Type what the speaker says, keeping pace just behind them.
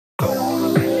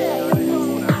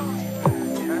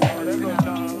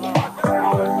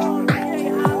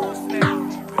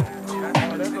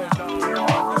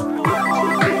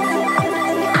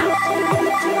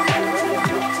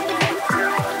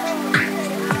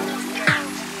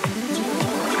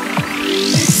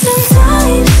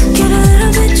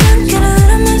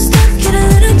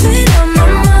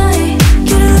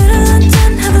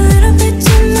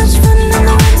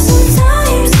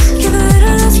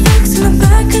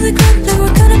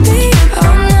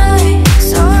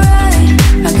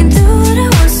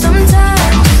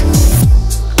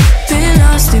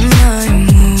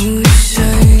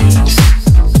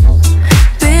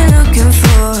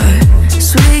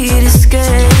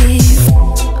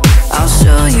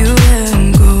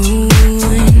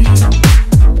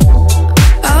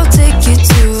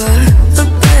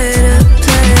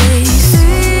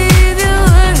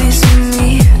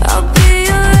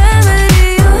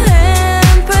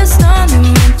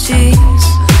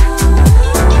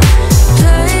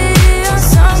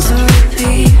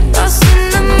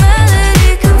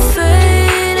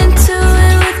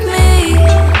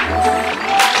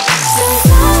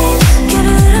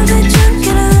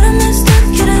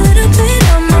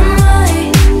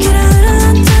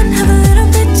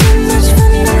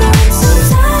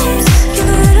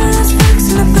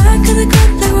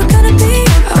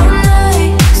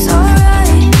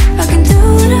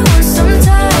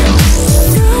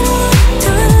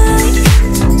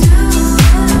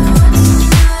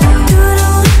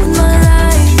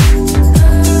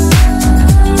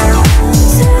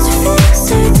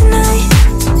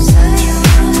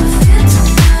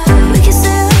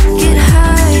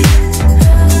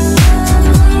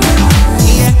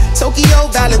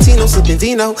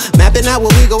Vino. Mapping out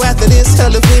where we go after this, hell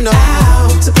if we know how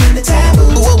to bend the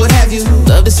taboo. What would have you?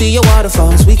 Love to see your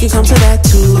waterfalls, we can come to that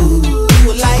too. You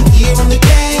were like here on the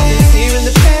gas, here in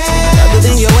the past. Other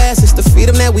than your ass, it's the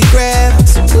freedom that we grab.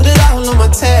 So put it all on my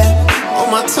tab,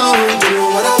 on my tongue, doing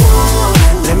what I want.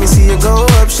 Let me see you go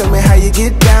up, show me how you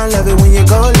get down. Love it when you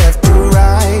go left to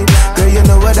right. Girl, you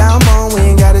know what I'm on,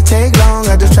 we ain't gotta take long.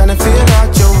 I'm just tryna feel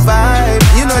out your vibe.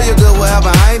 You know you're good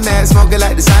wherever I'm at. Smoking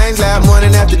like the science lab,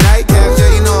 morning after night cap.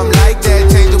 Girl, you know I'm like that,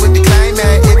 change it with the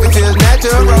climate. If it feels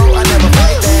natural, I never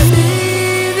fight that.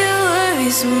 Leave your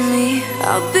worries with me,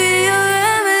 I'll be your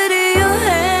remedy. Your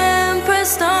hand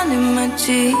pressed onto my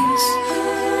cheeks.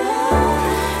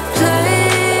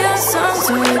 Play our song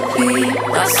to repeat,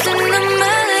 lost in the